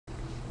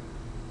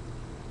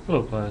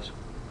Hello, class.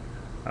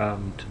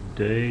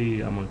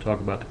 Today I'm going to talk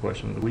about the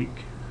question of the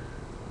week,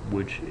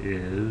 which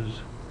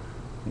is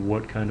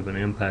what kind of an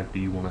impact do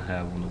you want to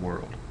have on the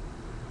world?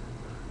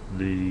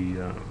 The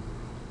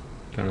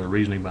kind of the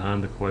reasoning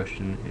behind the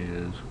question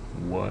is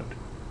what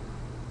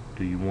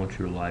do you want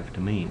your life to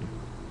mean?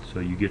 So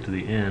you get to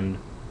the end,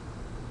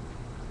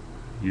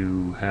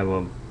 you have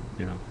a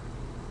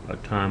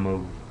time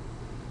of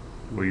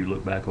where you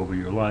look back over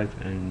your life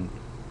and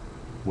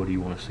what do you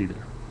want to see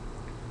there?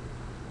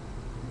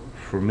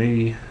 For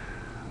me,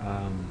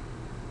 um,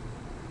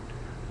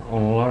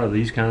 on a lot of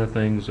these kind of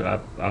things, I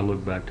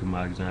look back to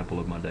my example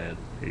of my dad.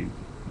 He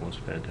was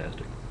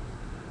fantastic.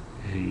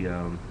 He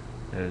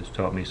has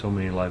taught me so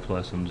many life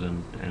lessons,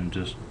 and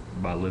just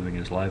by living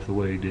his life the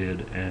way he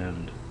did,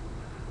 and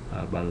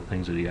by the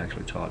things that he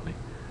actually taught me.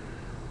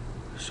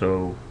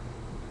 So,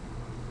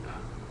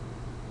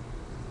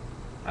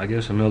 I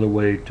guess another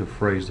way to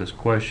phrase this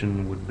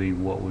question would be,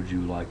 what would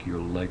you like your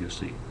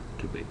legacy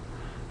to be?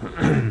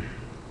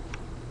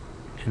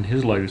 And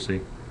his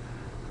legacy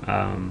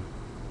um,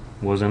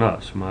 was in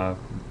us, my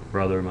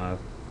brother, my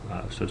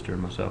sister,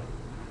 and myself,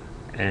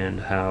 and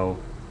how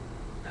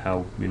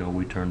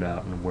we turned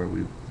out and where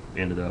we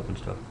ended up and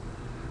stuff.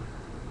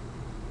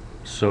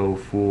 So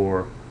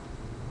for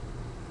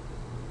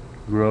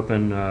grew up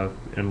in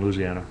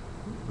Louisiana,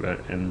 right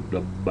in the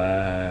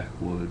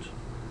backwoods.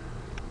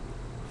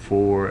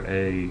 For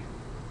a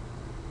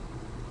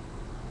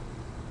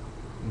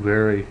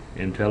very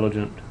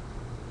intelligent,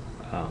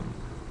 um,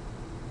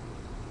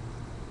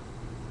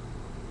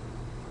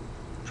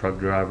 truck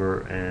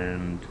driver,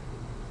 and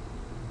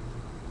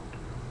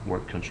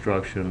worked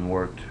construction,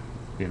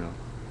 you know,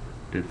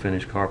 did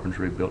finished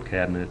carpentry, built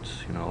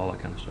cabinets, all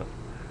that kind of stuff.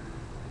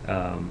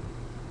 Um,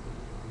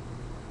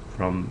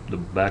 from the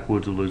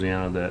backwoods of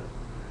Louisiana, that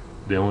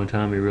the only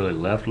time he really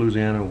left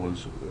Louisiana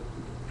was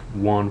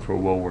one for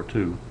World War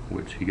II,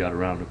 which he got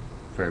around a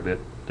fair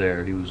bit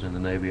there. He was in the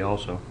Navy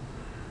also.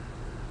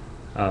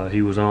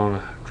 He was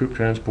on troop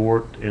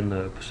transport in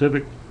the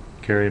Pacific,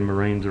 carrying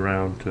Marines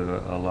around to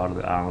a lot of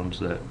the islands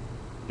that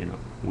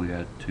we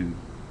had to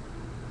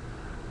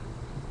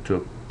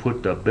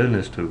put the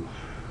business to.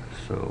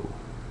 So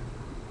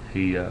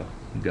he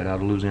got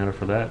out of Louisiana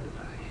for that.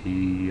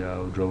 He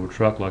drove a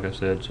truck, like I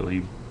said, so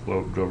he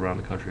drove around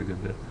the country a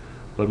good bit.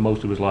 But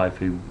most of his life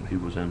he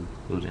was in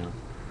Louisiana.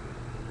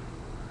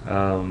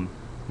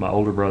 My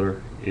older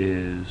brother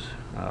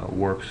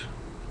works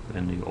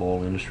in the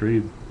oil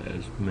industry,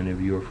 as many of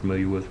you are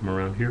familiar with from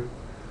around here,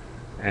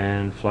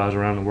 and flies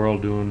around the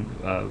world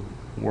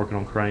working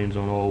on cranes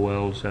on oil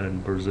wells.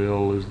 And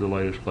Brazil is the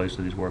latest place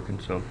that he's working.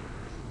 So,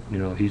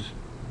 he's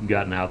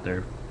gotten out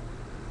there.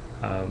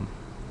 Um,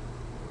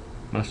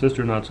 my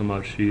sister, not so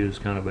much. She is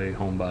kind of a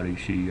homebody.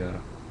 She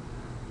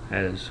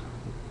has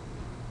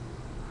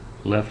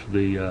left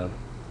the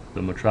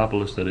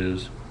metropolis that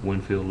is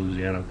Winfield,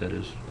 Louisiana, that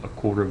is a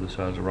quarter of the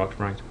size of Rock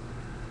Springs,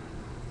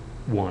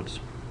 once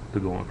to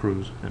go on a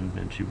cruise,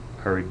 and she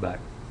hurried back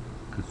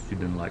because she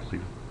didn't like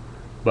leaving.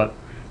 But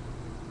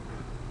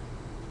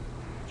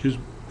she's a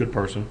good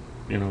person,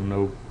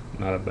 no,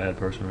 not a bad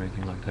person or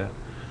anything like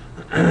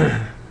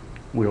that.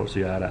 We don't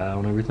see eye to eye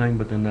on everything,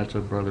 but then that's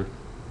a brother,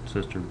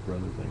 sister,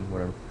 brother thing,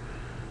 whatever.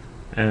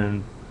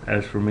 And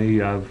as for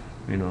me, I've,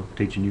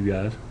 teaching you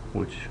guys,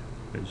 which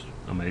is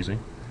amazing.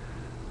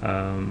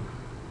 In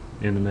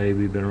the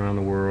Navy, been around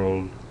the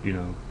world,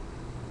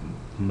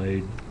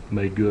 made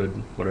good,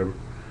 whatever.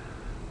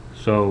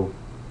 So,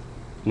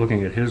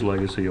 looking at his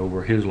legacy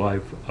over his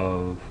life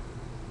of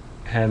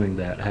having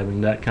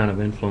that kind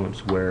of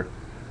influence, where,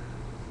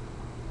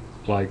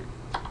 like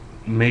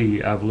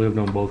me, I've lived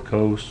on both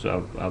coasts.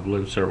 I've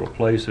lived several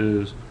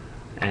places,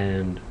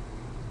 and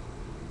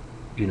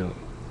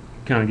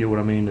kind of get what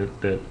I mean.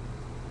 That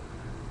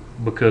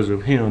because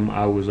of him,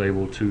 I was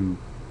able to,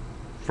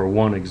 for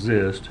one,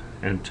 exist,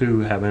 and two,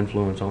 have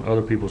influence on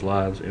other people's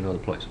lives in other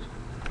places.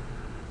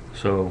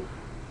 So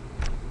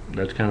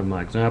that's kind of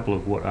my example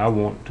of what I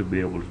want to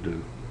be able to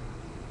do.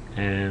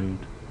 And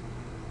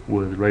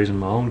with raising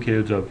my own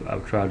kids,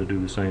 I've tried to do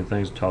the same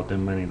things, taught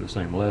them many of the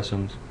same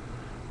lessons.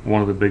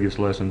 One of the biggest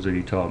lessons that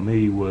he taught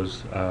me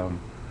was,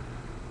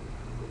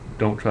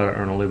 don't try to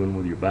earn a living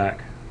with your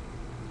back,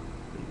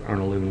 earn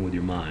a living with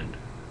your mind.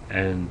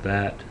 And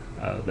that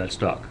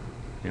stuck,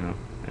 And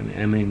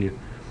I mean,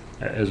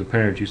 as a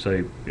parent, you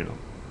say,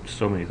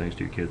 so many things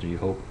to your kids, and you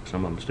hope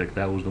some of them stick.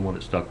 That was the one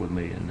that stuck with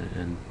me,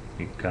 and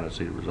you can kind of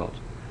see the results,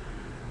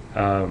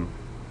 um,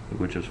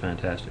 which is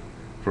fantastic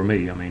for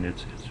me. I mean,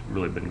 it's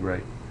really been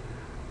great,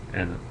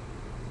 and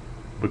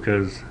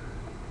because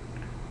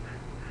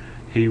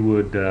he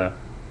would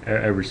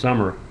every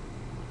summer,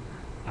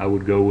 I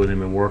would go with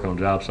him and work on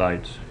job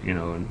sites,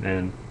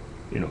 and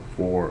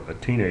for a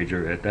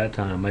teenager at that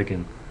time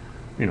making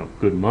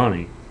good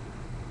money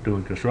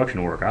doing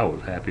construction work, I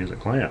was happy as a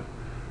clam.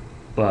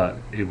 But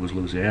it was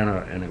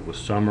Louisiana, and it was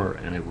summer,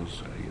 and it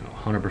was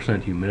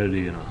 100%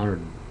 humidity and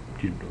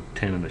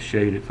 110 in the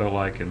shade, it felt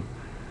like. And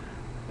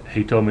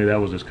he told me that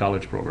was his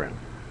college program.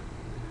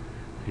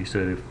 He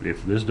said,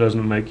 if this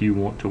doesn't make you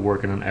want to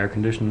work in an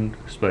air-conditioned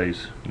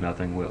space,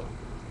 nothing will.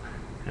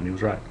 And he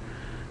was right.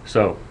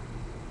 So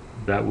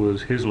that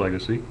was his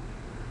legacy,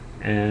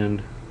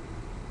 and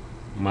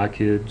my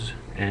kids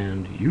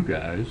and you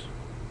guys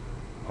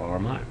are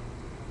mine.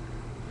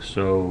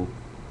 So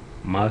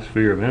my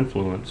sphere of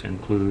influence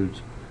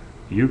includes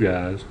you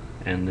guys,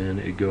 and then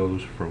it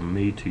goes from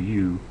me to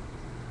you,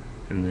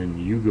 and then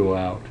you go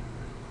out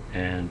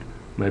and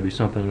maybe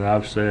something that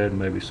I've said,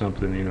 maybe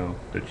something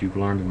that you've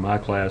learned in my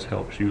class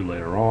helps you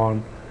later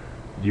on.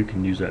 You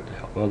can use that to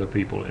help other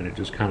people, and it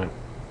just kind of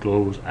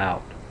goes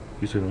out.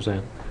 You see what I'm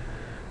saying?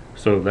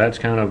 So that's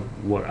kind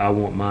of what I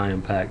want my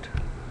impact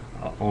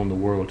on the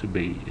world to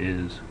be.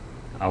 Is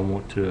I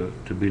want to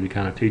be the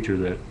kind of teacher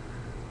that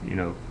you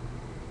know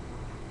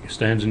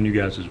stands in you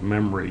guys'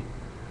 memory.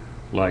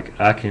 Like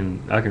I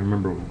can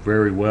remember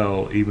very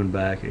well, even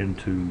back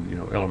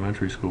into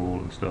elementary school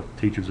and stuff,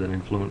 teachers that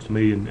influenced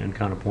me and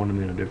kind of pointed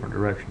me in a different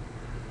direction.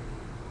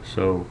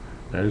 So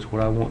that is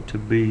what I want to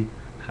be,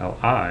 how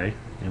I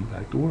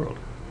impact the world.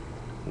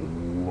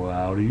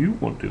 How do you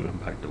want to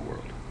impact the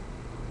world?